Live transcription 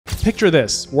Picture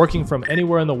this, working from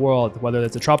anywhere in the world, whether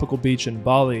it's a tropical beach in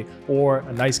Bali or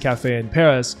a nice cafe in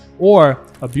Paris or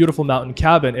a beautiful mountain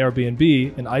cabin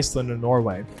Airbnb in Iceland or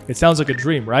Norway. It sounds like a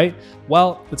dream, right?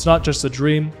 Well, it's not just a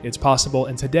dream, it's possible.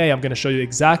 And today I'm going to show you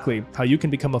exactly how you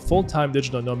can become a full-time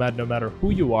digital nomad no matter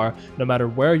who you are, no matter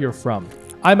where you're from.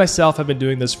 I myself have been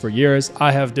doing this for years.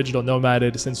 I have digital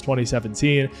nomaded since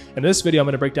 2017. In this video, I'm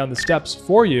going to break down the steps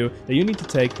for you that you need to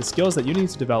take, the skills that you need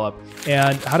to develop,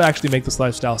 and how to actually make this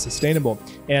lifestyle sustainable.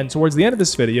 And towards the end of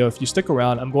this video, if you stick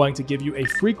around, I'm going to give you a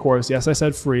free course. Yes, I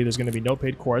said free. There's going to be no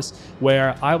paid course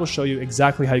where I will show you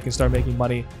exactly how you can start making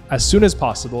money as soon as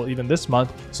possible, even this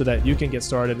month, so that you can get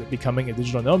started becoming a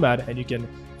digital nomad and you can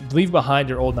leave behind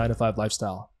your old 9-to-5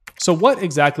 lifestyle. So what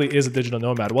exactly is a digital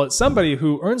nomad? Well, it's somebody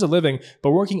who earns a living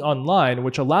but working online,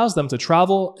 which allows them to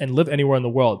travel and live anywhere in the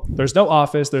world. There's no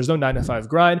office, there's no 9-to-5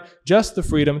 grind, just the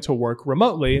freedom to work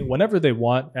remotely whenever they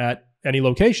want at any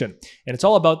location. And it's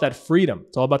all about that freedom.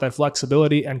 It's all about that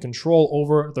flexibility and control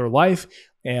over their life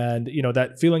and,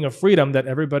 that feeling of freedom that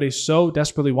everybody so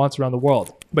desperately wants around the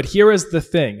world. But here is the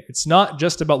thing. It's not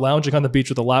just about lounging on the beach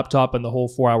with a laptop and the whole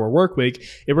 4-hour work week.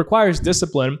 It requires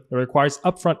discipline, it requires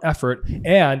upfront effort,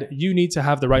 and you need to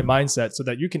have the right mindset so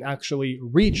that you can actually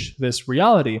reach this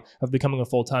reality of becoming a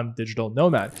full-time digital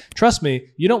nomad. Trust me,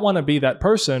 you don't want to be that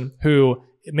person who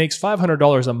makes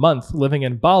 $500 a month living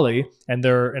in Bali and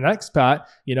they're an expat,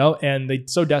 and they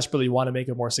so desperately want to make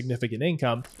a more significant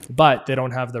income, but they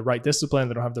don't have the right discipline,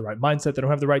 they don't have the right mindset, they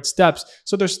don't have the right steps.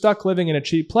 So they're stuck living in a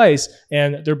cheap place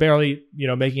and they're barely,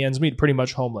 making ends meet, pretty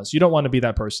much homeless. You don't want to be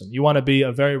that person. You want to be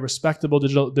a very respectable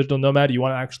digital nomad. You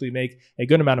want to actually make a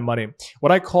good amount of money.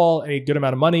 What I call a good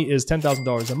amount of money is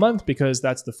 $10,000 a month because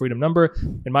that's the freedom number.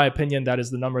 In my opinion, that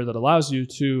is the number that allows you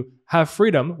to have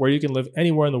freedom where you can live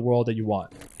anywhere in the world that you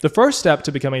want. The first step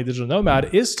to becoming a digital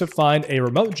nomad is to find a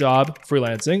remote job,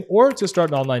 freelancing, or to start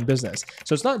an online business.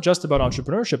 So it's not just about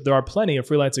entrepreneurship. There are plenty of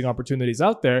freelancing opportunities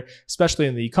out there, especially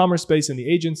in the e-commerce space, in the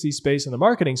agency space, in the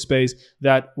marketing space,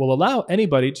 that will allow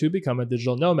anybody to become a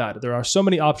digital nomad. There are so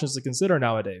many options to consider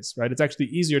nowadays, right? It's actually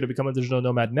easier to become a digital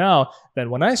nomad now than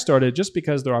when I started just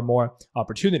because there are more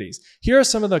opportunities. Here are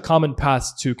some of the common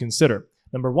paths to consider.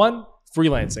 Number one,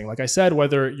 freelancing. Like I said,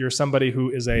 whether you're somebody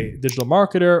who is a digital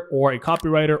marketer or a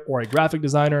copywriter or a graphic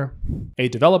designer, a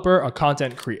developer, a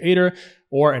content creator,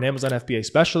 or an Amazon FBA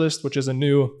specialist, which is a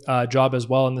new job as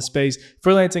well in the space,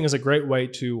 freelancing is a great way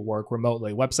to work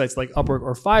remotely. Websites like Upwork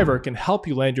or Fiverr can help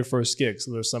you land your first gig.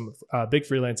 So there's some big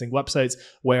freelancing websites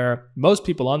where most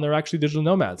people on there are actually digital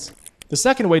nomads. The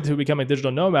second way to become a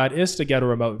digital nomad is to get a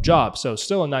remote job. So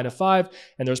still a 9-to-5,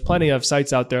 and there's plenty of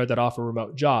sites out there that offer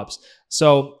remote jobs.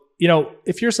 So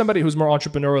if you're somebody who's more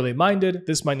entrepreneurially minded,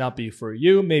 this might not be for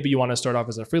you. Maybe you want to start off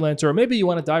as a freelancer, or maybe you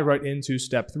want to dive right into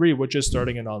step 3, which is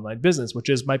starting an online business, which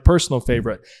is my personal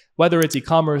favorite. Whether it's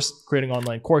e-commerce, creating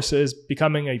online courses,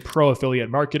 becoming a pro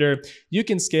affiliate marketer, you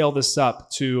can scale this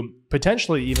up to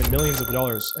potentially even millions of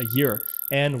dollars a year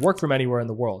and work from anywhere in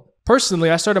the world. Personally,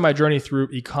 I started my journey through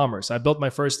e-commerce. I built my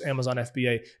first Amazon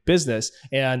FBA business,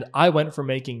 and I went from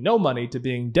making no money to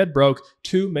being dead broke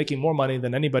to making more money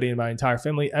than anybody in my entire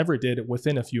family ever did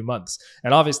within a few months.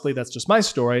 And obviously, that's just my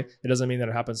story. It doesn't mean that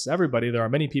it happens to everybody. There are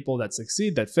many people that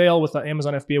succeed, that fail with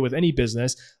Amazon FBA, with any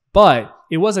business, but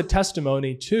it was a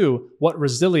testimony to what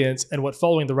resilience and what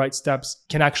following the right steps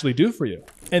can actually do for you.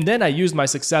 And then I used my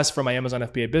success from my Amazon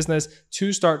FBA business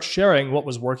to start sharing what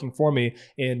was working for me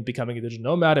in becoming a digital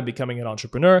nomad and becoming an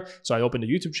entrepreneur. So I opened a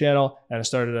YouTube channel and I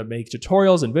started to make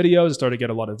tutorials and videos. I started to get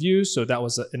a lot of views. So that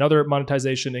was another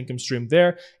monetization income stream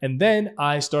there. And then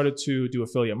I started to do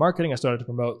affiliate marketing. I started to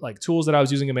promote like tools that I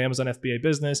was using in my Amazon FBA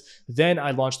business. Then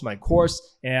I launched my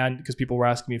course, and because people were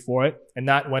asking me for it, and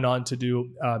that went on to do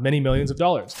many millions of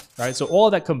dollars, right? So all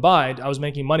of that combined, I was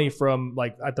making money from,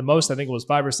 like, at the most, I think it was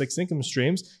 5 or 6 income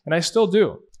streams, and I still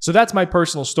do. So that's my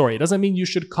personal story. It doesn't mean you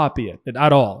should copy it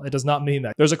at all. It does not mean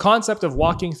that. There's a concept of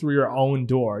walking through your own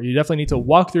door. You definitely need to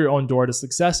walk through your own door to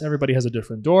success. Everybody has a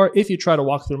different door. If you try to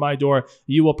walk through my door,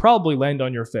 you will probably land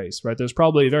on your face, right? There's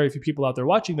probably very few people out there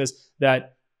watching this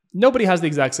that nobody has the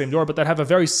exact same door, but that have a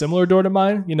very similar door to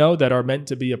mine, that are meant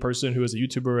to be a person who is a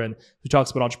YouTuber and who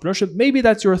talks about entrepreneurship. Maybe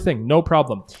that's your thing, no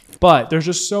problem. But there's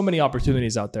just so many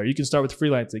opportunities out there. You can start with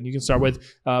freelancing. You can start with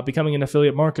becoming an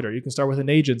affiliate marketer. You can start with an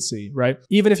agency, right?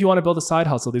 Even if you want to build a side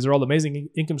hustle, these are all amazing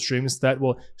income streams that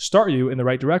will start you in the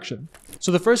right direction.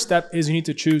 So the first step is you need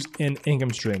to choose an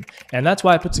income stream. And that's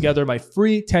why I put together my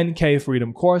free 10K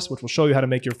Freedom course, which will show you how to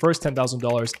make your first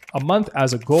 $10,000 a month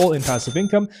as a goal in passive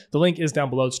income. The link is down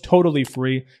below. It's totally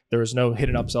free. There is no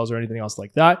hidden upsells or anything else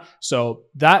like that. So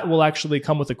that will actually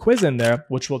come with a quiz in there,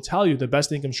 which will tell you the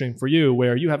best income stream for you,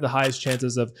 where you have the highest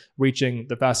chances of reaching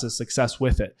the fastest success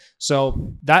with it.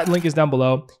 So that link is down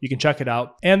below. You can check it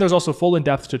out. And there's also full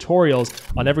in-depth tutorials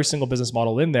on every single business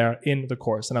model in there in the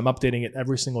course. And I'm updating it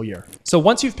every single year. So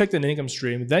once you've picked an income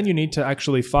stream, then you need to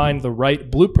actually find the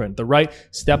right blueprint, the right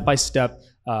step-by-step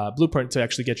blueprint to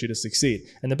actually get you to succeed.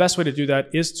 And the best way to do that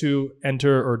is to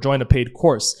enter or join a paid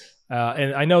course.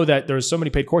 And I know that there's so many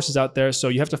paid courses out there, so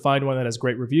you have to find one that has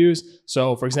great reviews.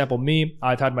 So for example, me,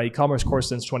 I've had my e-commerce course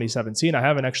since 2017. I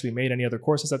haven't actually made any other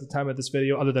courses at the time of this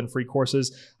video other than free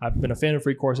courses. I've been a fan of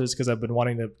free courses because I've been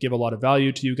wanting to give a lot of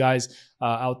value to you guys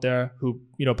out there who,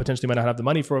 potentially might not have the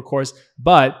money for a course.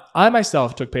 But I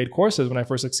myself took paid courses when I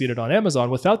first succeeded on Amazon.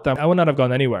 Without them, I would not have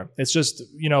gone anywhere. It's just,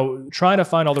 trying to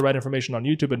find all the right information on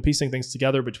YouTube and piecing things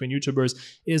together between YouTubers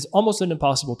is almost an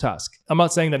impossible task. I'm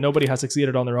not saying that nobody has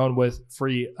succeeded on their own with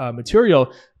free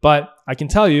material, but I can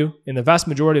tell you in the vast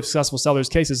majority of successful sellers'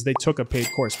 cases, they took a paid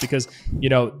course because,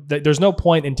 there's no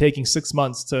point in taking 6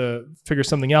 months to figure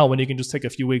something out when you can just take a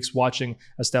few weeks watching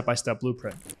a step-by-step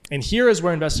blueprint. And here is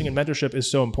where investing in mentorship is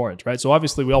so important, right? So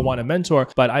obviously we all want a mentor,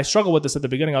 but I struggled with this at the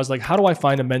beginning. I was like, how do I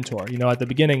find a mentor? At the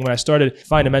beginning when I started,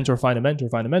 find a mentor, find a mentor,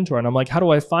 find a mentor. And I'm like, how do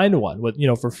I find one with,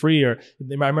 for free? Or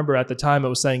I remember at the time it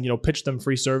was saying, pitch them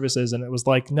free services. And it was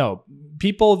like, no,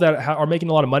 people that are making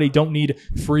a lot of money don't need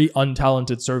free,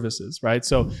 untalented services, right?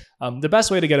 So the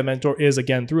best way to get a mentor is,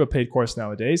 again, through a paid course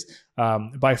nowadays,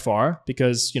 by far,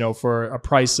 because, for a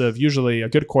price of usually a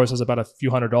good course is about a few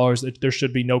 $100s. There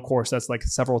should be no course that's like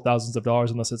several thousands of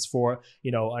dollars unless it's for,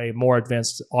 a more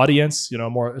advanced audience, a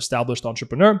more established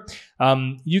entrepreneur.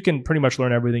 You can pretty much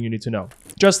learn everything you need to know.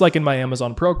 Just like in my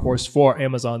Amazon Pro course for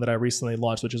Amazon that I recently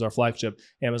launched, which is our flagship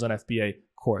Amazon FBA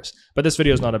course. But this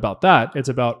video is not about that. It's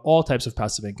about all types of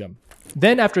passive income.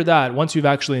 Then after that, once you've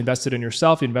actually invested in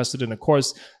yourself, you invested in a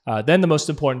course, then the most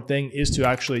important thing is to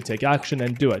actually take action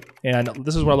and do it. And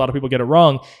this is where a lot of people get it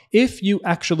wrong. If you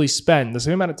actually spend the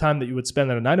same amount of time that you would spend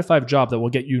at a 9-to-5 job that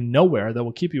will get you nowhere, that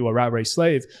will keep you a rat race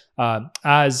slave,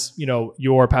 as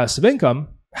your passive income,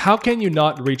 how can you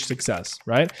not reach success,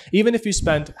 right? Even if you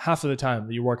spent half of the time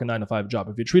that you work a 9-to-5 job,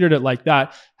 if you treated it like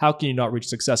that, how can you not reach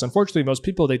success? Unfortunately, most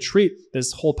people, they treat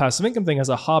this whole passive income thing as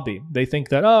a hobby. They think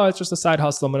that, oh, it's just a side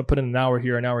hustle. I'm going to put in an hour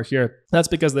here, an hour here. That's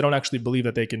because they don't actually believe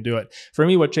that they can do it. For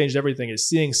me, what changed everything is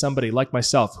seeing somebody like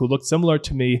myself who looked similar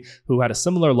to me, who had a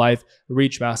similar life,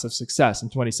 reach massive success. In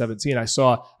 2017, I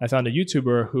found a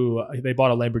YouTuber who they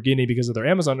bought a Lamborghini because of their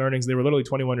Amazon earnings. They were literally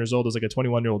 21 years old. It was like a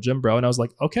 21-year-old gym bro. And I was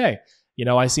like, okay,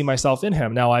 I see myself in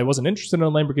him. Now, I wasn't interested in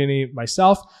a Lamborghini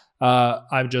myself.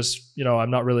 I'm just, I'm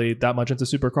not really that much into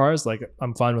supercars. Like,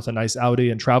 I'm fine with a nice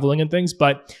Audi and traveling and things,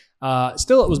 but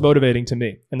still it was motivating to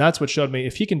me. And that's what showed me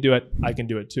if he can do it, I can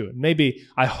do it too. And maybe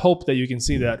I hope that you can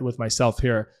see that with myself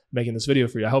here making this video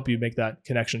for you. I hope you make that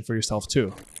connection for yourself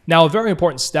too. Now, a very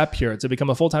important step here to become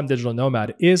a full-time digital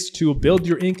nomad is to build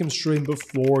your income stream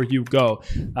before you go.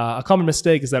 A common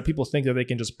mistake is that people think that they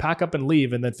can just pack up and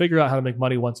leave and then figure out how to make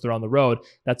money once they're on the road.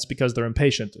 That's because they're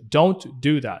impatient. Don't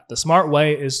do that. The smart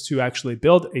way is to actually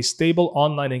build a stable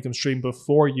online income stream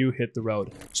before you hit the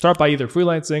road. Start by either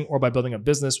freelancing or by building a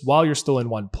business while you're still in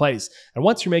one place. And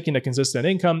once you're making a consistent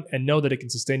income and know that it can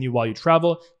sustain you while you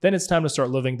travel, then it's time to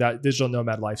start living that digital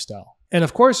nomad lifestyle. And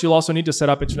of course, you'll also need to set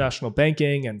up international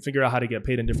banking and figure out how to get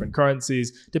paid in different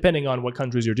currencies, depending on what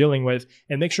countries you're dealing with,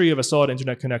 and make sure you have a solid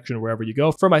internet connection wherever you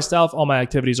go. For myself, all my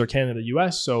activities are Canada,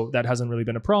 US, so that hasn't really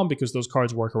been a problem because those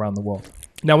cards work around the world.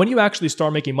 Now, when you actually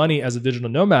start making money as a digital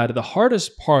nomad, the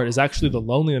hardest part is actually the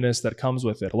loneliness that comes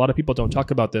with it. A lot of people don't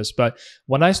talk about this, but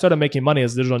when I started making money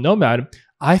as a digital nomad,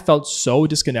 I felt so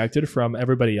disconnected from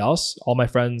everybody else. All my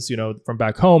friends, from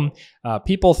back home,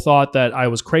 people thought that I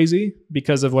was crazy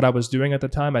because of what I was doing at the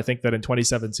time. I think that in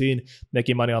 2017,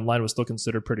 making money online was still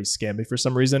considered pretty scammy for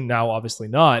some reason. Now, obviously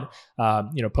not,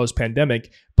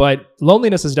 post-pandemic. But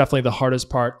loneliness is definitely the hardest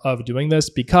part of doing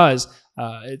this because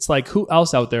it's like, who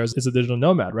else out there is a digital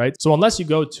nomad, right? So unless you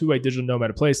go to a digital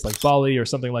nomad place like Bali or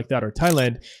something like that, or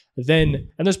Thailand, then,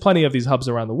 and there's plenty of these hubs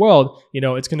around the world,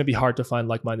 it's going to be hard to find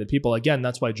like-minded people. Again,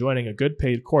 that's why joining a good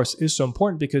paid course is so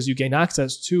important, because you gain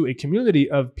access to a community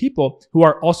of people who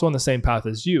are also on the same path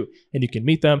as you, and you can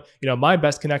meet them. My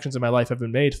best connections in my life have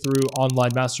been made through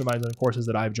online masterminds and courses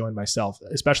that I've joined myself,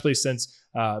 especially since,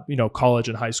 college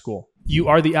and high school. You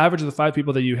are the average of the 5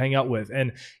 people that you hang out with.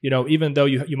 And, even though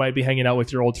you might be hanging out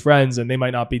with your old friends and they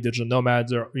might not be digital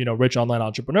nomads or, rich online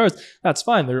entrepreneurs, that's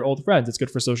fine. They're old friends. It's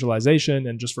good for socialization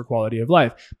and just for quality of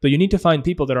life. But you need to find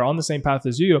people that are on the same path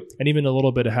as you and even a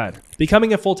little bit ahead.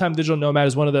 Becoming a full-time digital nomad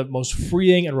is one of the most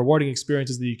freeing and rewarding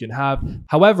experiences that you can have.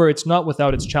 However, it's not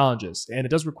without its challenges, and it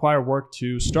does require work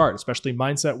to start, especially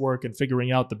mindset work and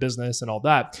figuring out the business and all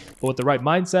that. But with the right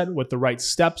mindset, with the right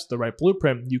steps, the right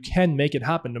blueprint, you can make it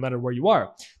happen no matter where you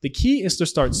are. The key is to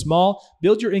start small,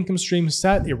 build your income stream,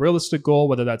 set a realistic goal,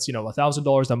 whether that's,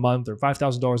 $1,000 a month or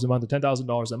 $5,000 a month or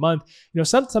 $10,000 a month,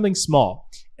 set something small.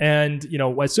 And,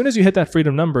 as soon as you hit that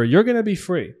freedom number, you're going to be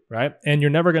free, right? And you're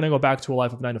never going to go back to a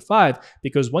life of 9 to 5,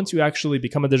 because once you actually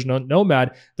become a digital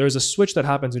nomad, there's a switch that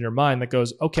happens in your mind that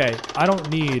goes, okay, I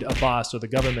don't need a boss or the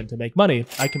government to make money.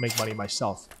 I can make money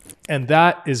myself. And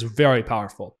that is very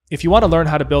powerful. If you want to learn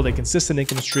how to build a consistent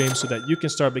income stream so that you can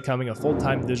start becoming a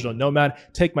full-time digital nomad,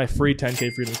 take my free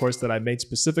 10K freedom course that I made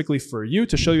specifically for you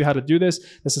to show you how to do this.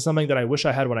 This is something that I wish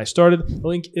I had when I started. The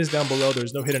link is down below.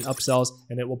 There's no hidden upsells,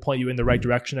 and it will point you in the right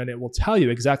direction, and it will tell you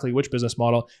exactly which business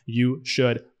model you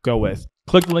should go with.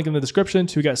 Click the link in the description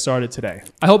to get started today.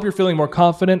 I hope you're feeling more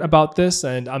confident about this,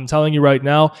 and I'm telling you right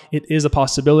now, it is a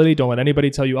possibility. Don't let anybody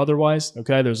tell you otherwise,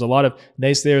 okay? There's a lot of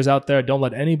naysayers out there. Don't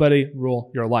let anybody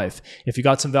rule your life. If you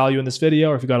got some value in this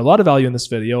video, or if you got a lot of value in this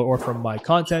video or from my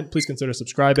content, please consider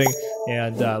subscribing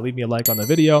and leave me a like on the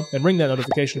video and ring that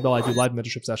notification bell. I do live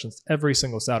mentorship sessions every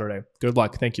single Saturday. Good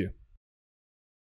luck. Thank you.